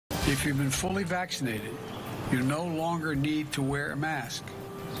If you've been fully vaccinated, you no longer need to wear a mask.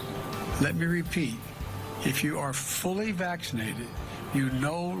 Let me repeat. If you are fully vaccinated, you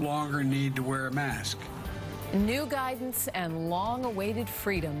no longer need to wear a mask. New guidance and long-awaited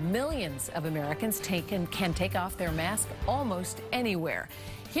freedom. Millions of Americans can take off their mask almost anywhere.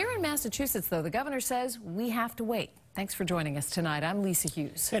 Here in Massachusetts, though, the governor says we have to wait. Thanks for joining us tonight. I'm Lisa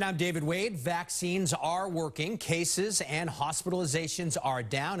Hughes. And I'm David Wade. Vaccines are working. Cases and hospitalizations are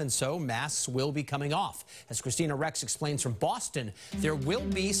down, and so masks will be coming off. As Kristina Rex explains from Boston, there will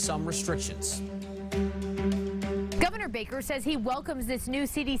be some restrictions. Governor Baker says he welcomes this new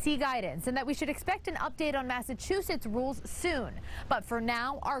CDC guidance and that we should expect an update on Massachusetts rules soon. But for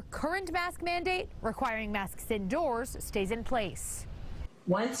now, our current mask mandate requiring masks indoors stays in place.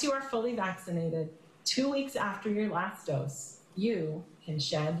 Once you are fully vaccinated, 2 weeks after your last dose, you can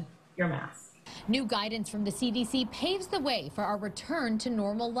shed your mask. New guidance from the CDC paves the way for our return to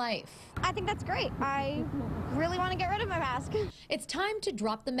normal life. I think that's great. I really want to get rid of my mask. It's time to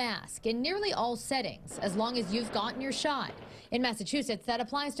drop the mask in nearly all settings, as long as you've gotten your shot. In Massachusetts, that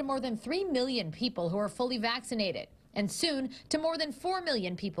applies to more than 3 million people who are fully vaccinated, and soon to more than 4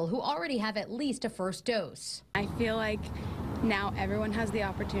 million people who already have at least a first dose. I feel like now everyone has the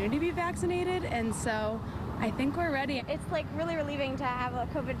opportunity to be vaccinated, and so I think we're ready. It's like really relieving to have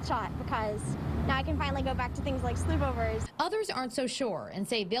a COVID shot because now I can finally go back to things like sleepovers. Others aren't so sure and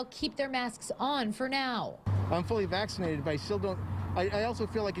say they'll keep their masks on for now. I'm fully vaccinated, but I still don't. I also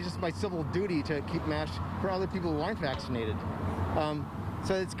feel like it's just my civil duty to keep masks for other people who aren't vaccinated.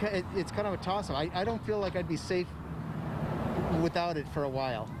 So it's kind of a toss-up. I don't feel like I'd be safe without it for a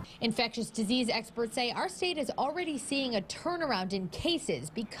while. Infectious disease experts say our state is already seeing a turnaround in cases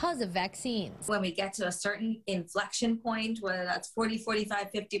because of vaccines. When we get to a certain inflection point, whether that's 40, 45,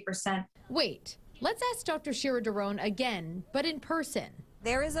 50%. Wait, let's ask Dr. Shira Daron again, but in person.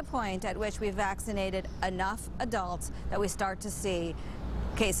 There is a point at which we've vaccinated enough adults that we start to see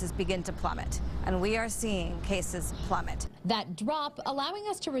cases begin to plummet, and we are seeing cases plummet. That drop allowing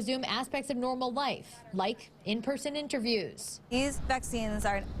us to resume aspects of normal life, like in-person interviews. These vaccines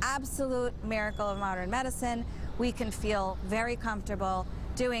are an absolute miracle of modern medicine. We can feel very comfortable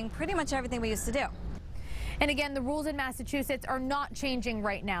doing pretty much everything we used to do. And again, the rules in Massachusetts are not changing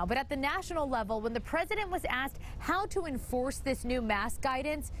right now, but at the national level, when the president was asked how to enforce this new mask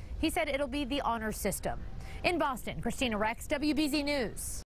guidance, he said it'll be the honor system. In Boston, Kristina Rex, WBZ News.